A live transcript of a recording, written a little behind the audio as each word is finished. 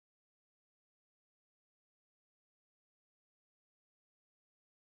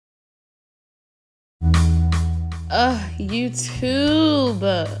YouTube.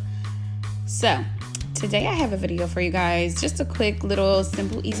 So today I have a video for you guys, just a quick little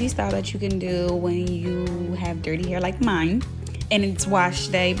simple easy style that you can do when you have dirty hair like mine and it's wash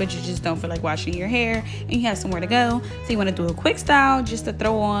day, but you just don't feel like washing your hair and you have somewhere to go, so you want to do a quick style just to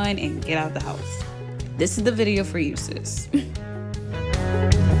throw on and get out the house. This is the video for you, sis.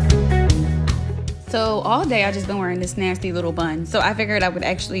 So all day I just been wearing this nasty little bun, so I figured I would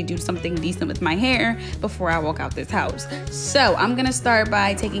actually do something decent with my hair before I walk out this house. So I'm gonna start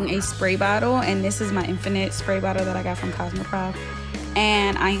by taking a spray bottle, and this is my infinite spray bottle that I got from Cosmoprof,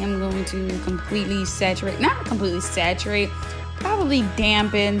 and I am going to completely saturate, not completely saturate, probably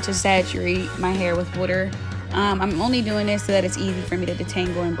dampen to saturate my hair with water. I'm only doing this so that it's easy for me to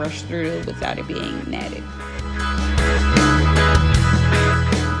detangle and brush through without it being matted.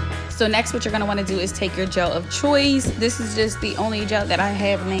 So next, what you're going to want to do is take your gel of choice. This is just the only gel that I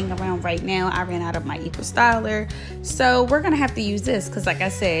have laying around right now. I ran out of my Eco Styler, so we're going to have to use this because, like I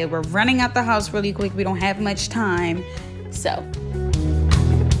said, we're running out the house really quick. We don't have much time. So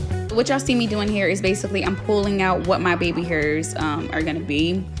what y'all see me doing here is basically I'm pulling out what my baby hairs are going to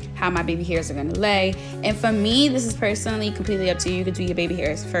be, how my baby hairs are going to lay. And for me, this is personally completely up to you. You could do your baby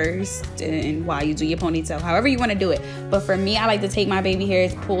hairs first and while you do your ponytail, however you want to do it. But for me, I like to take my baby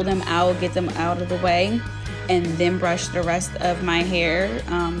hairs, pull them out, get them out of the way, and then brush the rest of my hair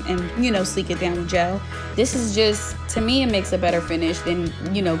and, you know, sleek it down with gel. This is just, to me, it makes a better finish than,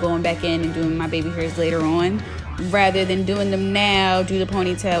 you know, going back in and doing my baby hairs later on, rather than doing them now, do the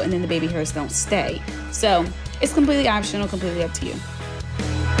ponytail, and then the baby hairs don't stay. So it's completely optional, completely up to you.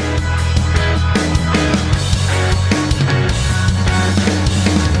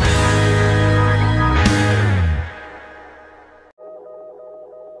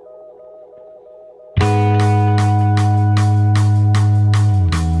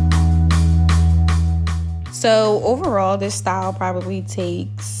 So overall, this style probably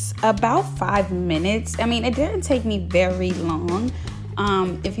takes about 5 minutes. I mean, it didn't take me very long.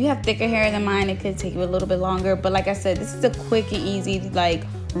 If you have thicker hair than mine, it could take you a little bit longer. But like I said, this is a quick and easy, like,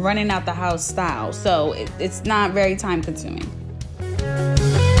 running out the house style. So it's not very time consuming.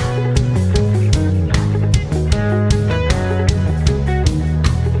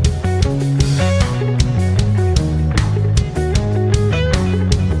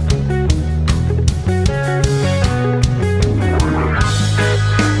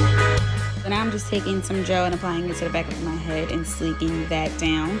 Taking some gel and applying it to the back of my head and sleeking that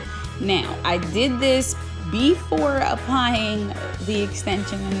down. Now, I did this before applying the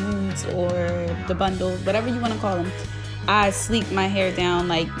extensions or the bundles, whatever you want to call them. I sleeked my hair down,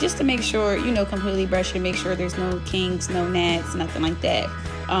 like, just to make sure, you know, completely brush it, make sure there's no kinks, no gnats, nothing like that,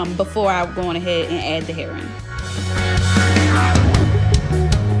 before I go on ahead and add the hair in.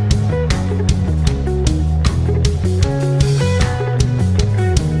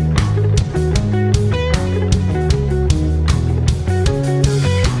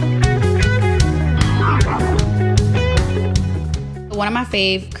 One of my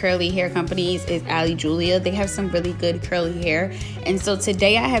fave curly hair companies is Ali Julia. They have some really good curly hair. And so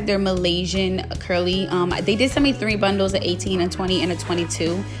today I have their Malaysian curly. They did send me 3 bundles, a 18, a 20, and a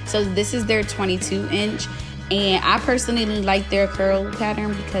 22. So this is their 22-inch. And I personally like their curl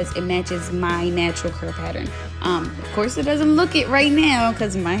pattern because it matches my natural curl pattern. Of course, it doesn't look it right now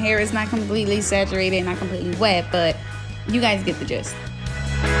because my hair is not completely saturated, not completely wet, but you guys get the gist.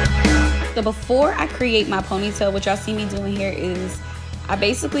 So before I create my ponytail, what y'all see me doing here is I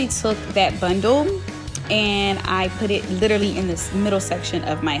basically took that bundle and I put it literally in this middle section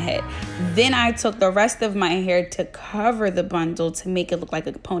of my head. Then I took the rest of my hair to cover the bundle to make it look like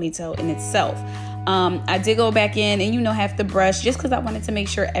a ponytail in itself. I did go back in and, you know, have to brush just because I wanted to make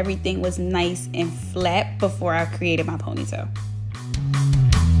sure everything was nice and flat before I created my ponytail.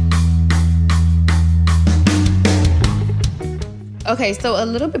 Okay, so a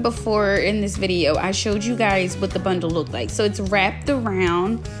little bit before in this video, I showed you guys what the bundle looked like. So it's wrapped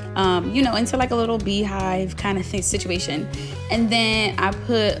around, you know, into like a little beehive kind of situation. And then I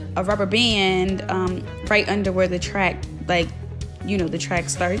put a rubber band right under where the track, like, you know, the track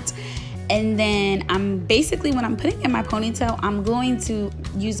starts. And then I'm basically, when I'm putting in my ponytail, I'm going to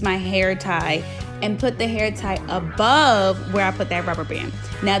use my hair tie and put the hair tie above where I put that rubber band.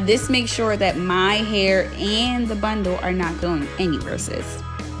 Now this makes sure that my hair and the bundle are not going anywhere, sis.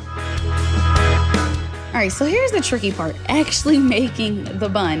 Alright, so here's the tricky part, actually making the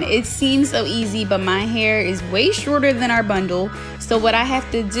bun. It seems so easy, but my hair is way shorter than our bundle. So what I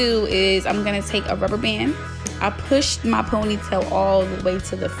have to do is I'm gonna take a rubber band. I pushed my ponytail all the way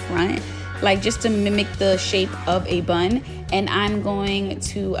to the front. like just to mimic the shape of a bun. And I'm going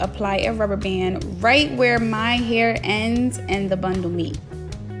to apply a rubber band right where my hair ends and the bundle meet.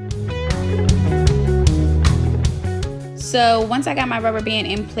 So once I got my rubber band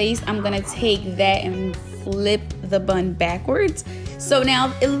in place, I'm gonna take that and flip the bun backwards. So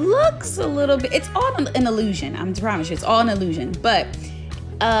now it looks a little bit, it's all an illusion. I promise you, it's all an illusion. But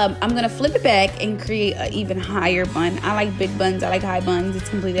I'm gonna flip it back and create an even higher bun. I like big buns, I like high buns. It's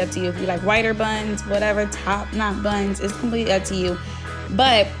completely up to you. If you like wider buns, whatever, top knot buns, it's completely up to you.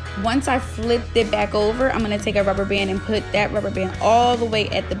 But once I flipped it back over, I'm gonna take a rubber band and put that rubber band all the way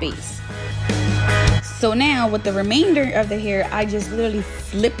at the base. So now with the remainder of the hair, I just literally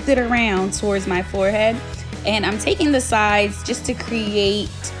flipped it around towards my forehead. And I'm taking the sides just to create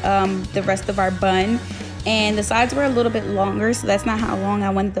the rest of our bun. And the sides were a little bit longer, so that's not how long I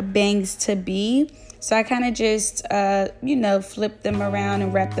want the bangs to be. So I kind of just, you know, flip them around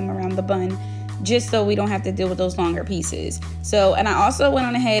and wrap them around the bun, just so we don't have to deal with those longer pieces. So, and I also went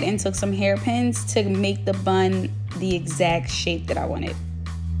on ahead and took some hairpins to make the bun the exact shape that I wanted.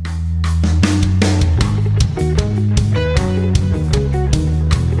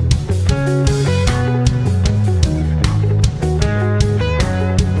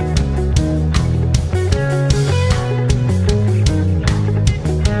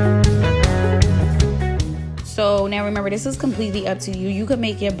 So now remember, this is completely up to you. You can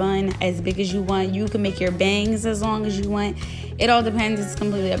make your bun as big as you want. You can make your bangs as long as you want. It all depends. It's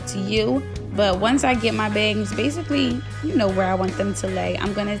completely up to you. But once I get my bangs, basically, you know where I want them to lay.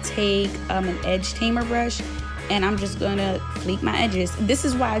 I'm going to take an edge tamer brush and I'm just going to fleek my edges. This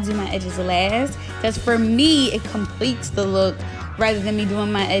is why I do my edges last, because for me, it completes the look rather than me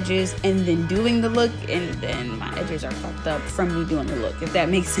doing my edges and then doing the look and then my edges are fucked up from me doing the look, if that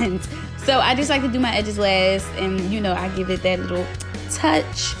makes sense. So I just like to do my edges last, and you know, I give it that little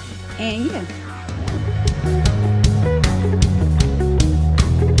touch, and yeah.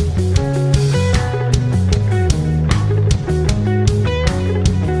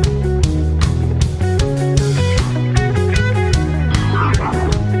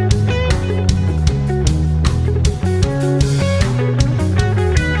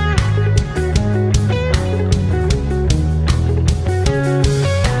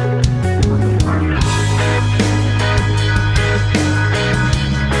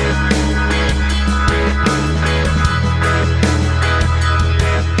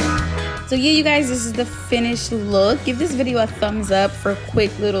 So yeah, you guys, this is the finished look. Give this video a thumbs up for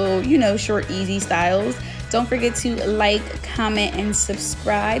quick little, you know, short, easy styles. Don't forget to like, comment, and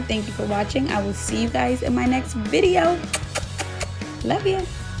subscribe. Thank you for watching. I will see you guys in my next video. Love you.